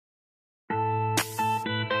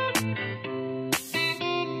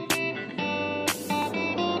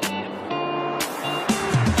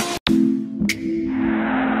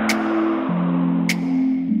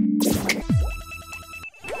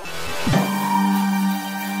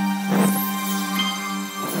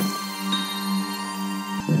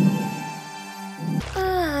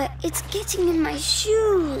getting in my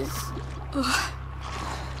shoes. Oh,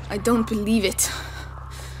 I don't believe it.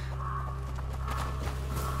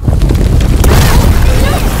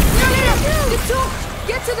 The torch!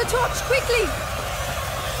 Get to the torch, quickly!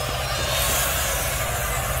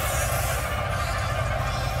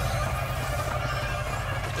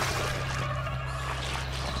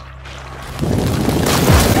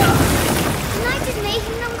 The night is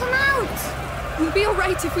making them come out. We'll be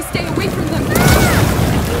alright if we stay away from them.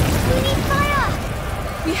 We need fire.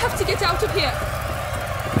 We have to get out of here.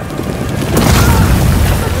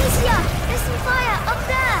 Amicia, there's some fire up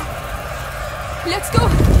there. Let's go!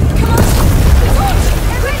 Come on! The torch!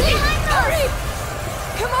 Quickly! behind us. Hurry!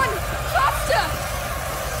 Come on! Faster!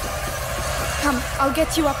 Come, I'll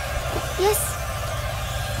get you up. Yes.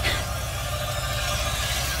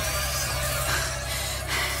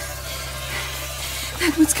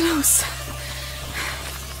 That was close.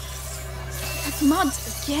 That mud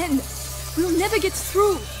again. We'll never get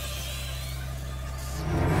through.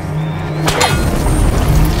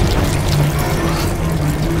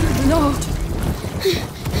 Lord.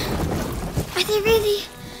 Are they really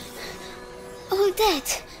all dead?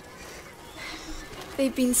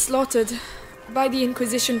 They've been slaughtered. By the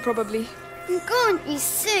Inquisition, probably. I'm going to be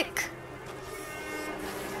sick.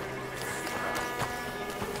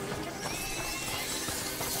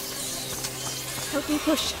 Help me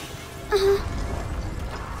push.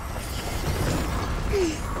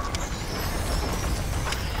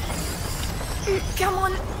 Come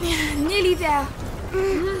on. Nearly there.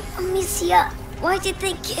 Amicia, why did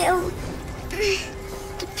they kill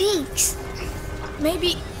the pigs?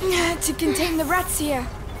 Maybe to contain the rats here.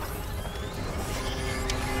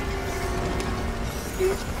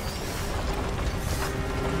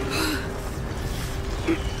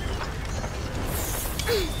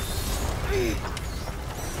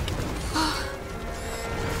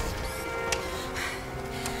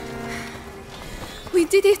 We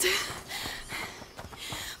did it.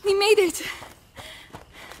 We made it.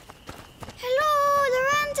 Hello,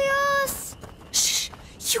 Laurentius! Shh,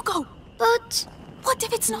 you go. But... What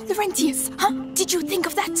if it's not Laurentius? Huh? Did you think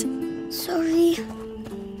of that? sorry.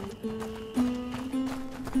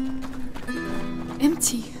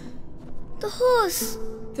 Empty. The horse.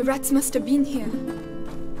 The rats must have been here.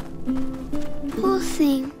 Poor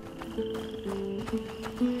thing.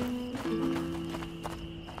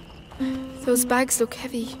 Those bags look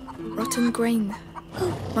heavy. Rotten grain.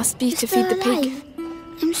 Oh, Must be to they're feed the pig. alive.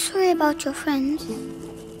 I'm sorry about your friends.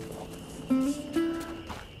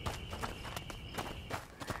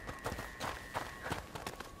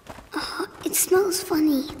 Oh, it smells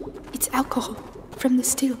funny. It's alcohol from the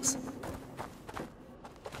stills.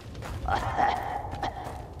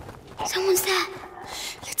 Someone's there.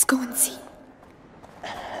 Let's go and see.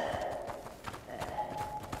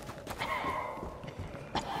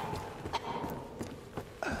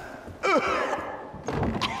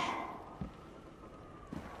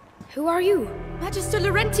 Who are you? Magister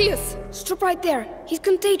Laurentius! Stop right there. He's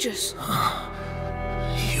contagious.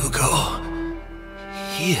 Hugo.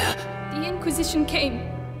 Here. The Inquisition came.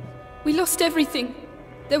 We lost everything.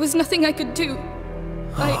 There was nothing I could do.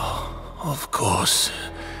 Of course.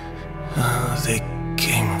 They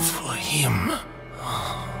came for him.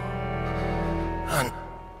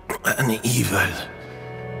 An evil.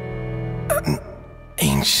 An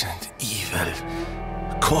ancient evil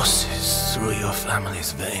courses through your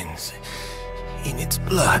family's veins. In its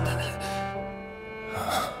blood.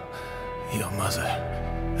 Your mother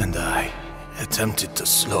and I attempted to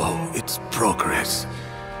slow its progress.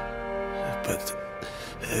 But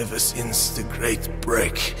ever since the Great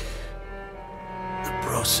Break, the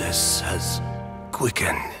process has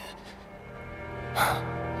quickened.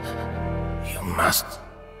 You must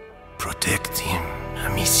protect him,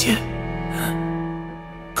 Amicia.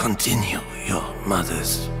 Continue your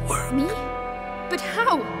mother's work. Me? But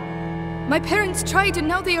how? My parents tried and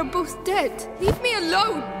now they are both dead. Leave me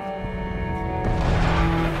alone!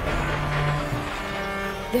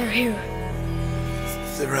 They're here.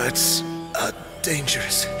 The rats are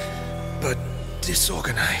dangerous, but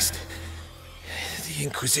disorganized. The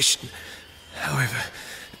Inquisition, however,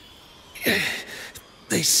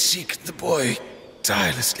 they seek the boy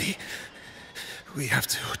tirelessly. We have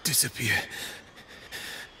to disappear.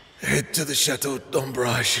 Head to the Chateau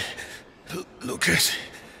d'Ombrage. Lucas,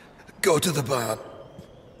 go to the barn.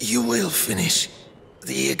 You will finish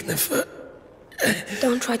the ignifer.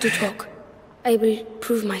 Don't try to talk. I will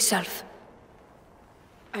prove myself.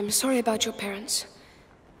 I'm sorry about your parents,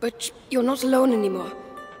 but you're not alone anymore.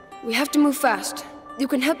 We have to move fast. You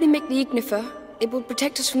can help me make the ignifer. It will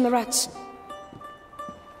protect us from the rats.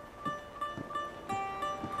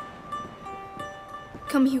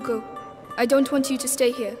 Come, Hugo. I don't want you to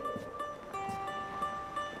stay here.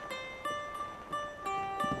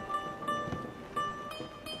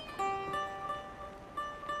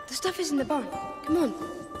 The stuff is in the barn. Come on.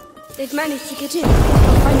 They've managed to get in.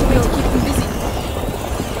 I'll find a way to keep them busy.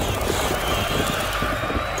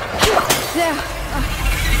 There.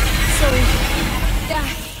 Sorry. Yeah,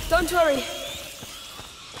 don't worry.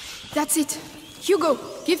 That's it. Hugo,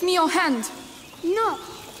 give me your hand. No.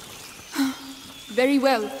 Very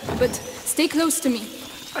well, but stay close to me.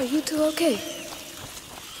 Are you two okay?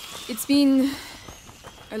 It's been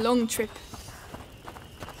a long trip.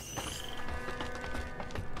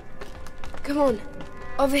 Come on.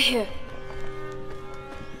 Over here.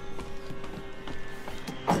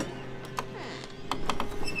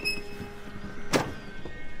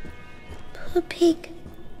 Poor pig.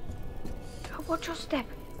 Watch your step.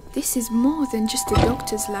 This is more than just a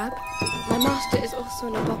doctor's lab. My master is also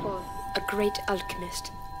an above all, a great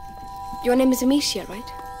alchemist. Your name is Amicia,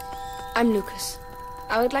 right? I'm Lucas.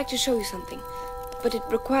 I would like to show you something, but it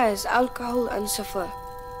requires alcohol and sulfur.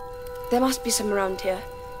 There must be some around here.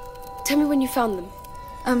 Tell me when you found them.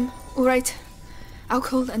 All right.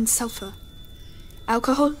 Alcohol and sulfur.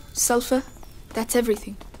 Alcohol, sulfur, that's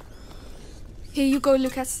everything. Here you go,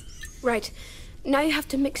 Lucas. Right. Now you have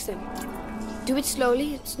to mix them. Do it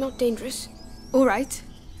slowly, it's not dangerous. All right.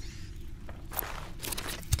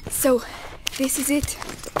 So, this is it.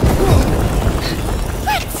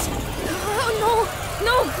 What? Oh,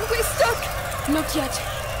 no, we're stuck. Not yet.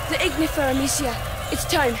 The ignifer, Amicia. It's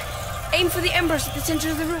time. Aim for the embers at the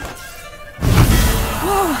center of the room.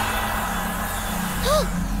 Whoa! Oh,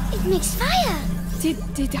 it makes fire.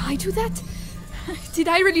 Did I do that? Did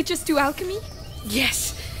I really just do alchemy?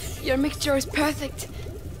 Yes. Your mixture is perfect.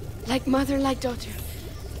 Like mother, like daughter.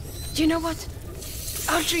 Do you know what?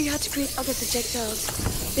 I'll show you how to create other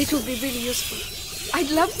projectiles. It will be really useful.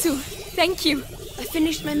 I'd love to. Thank you. I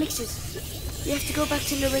finished my mixes. We have to go back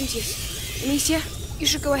to Laurentius. Amicia, you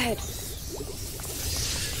should go ahead.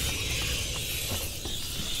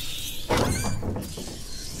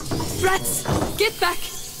 Rats, get back.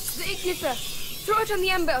 The ignifer. Throw it on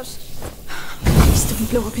the embers. Please don't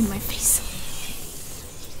blow up in my face.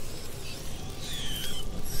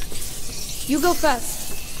 You go first.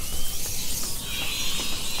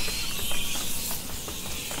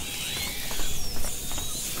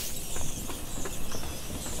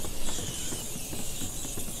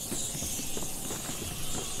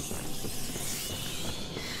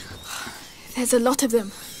 There's a lot of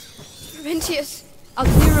them. Laurentius. I'll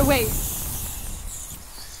clear away.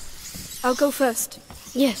 I'll go first.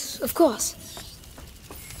 Yes, of course.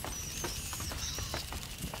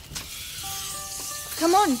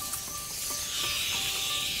 Come on.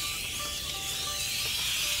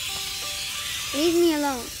 Leave me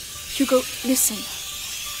alone. Hugo, listen.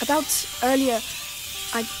 About earlier,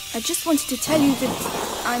 I just wanted to tell you that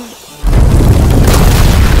I'm...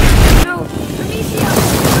 No, Amicia!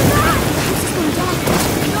 This is going down.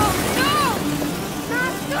 No!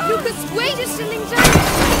 Master! Lucas, wait! It's settling down!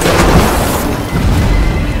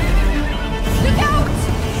 Look out!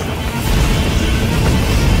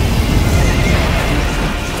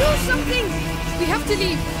 Do something! We have to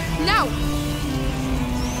leave. Now!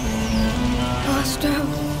 Master!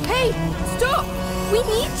 Hey! Stop! We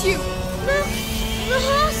need you! The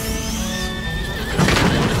horse.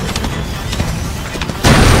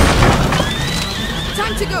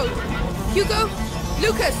 Time to go! Hugo!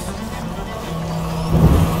 Lucas!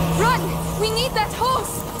 Run! We need that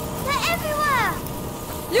horse! They're everywhere.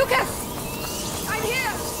 Lucas! I'm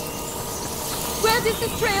here! Where does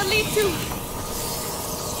this trail lead to?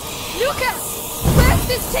 Lucas! Where's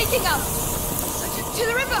this taking us? To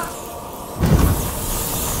the river!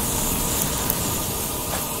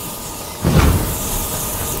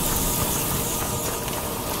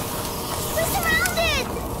 We're surrounded.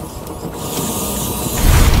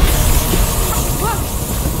 Whoa!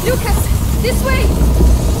 Lucas! This way!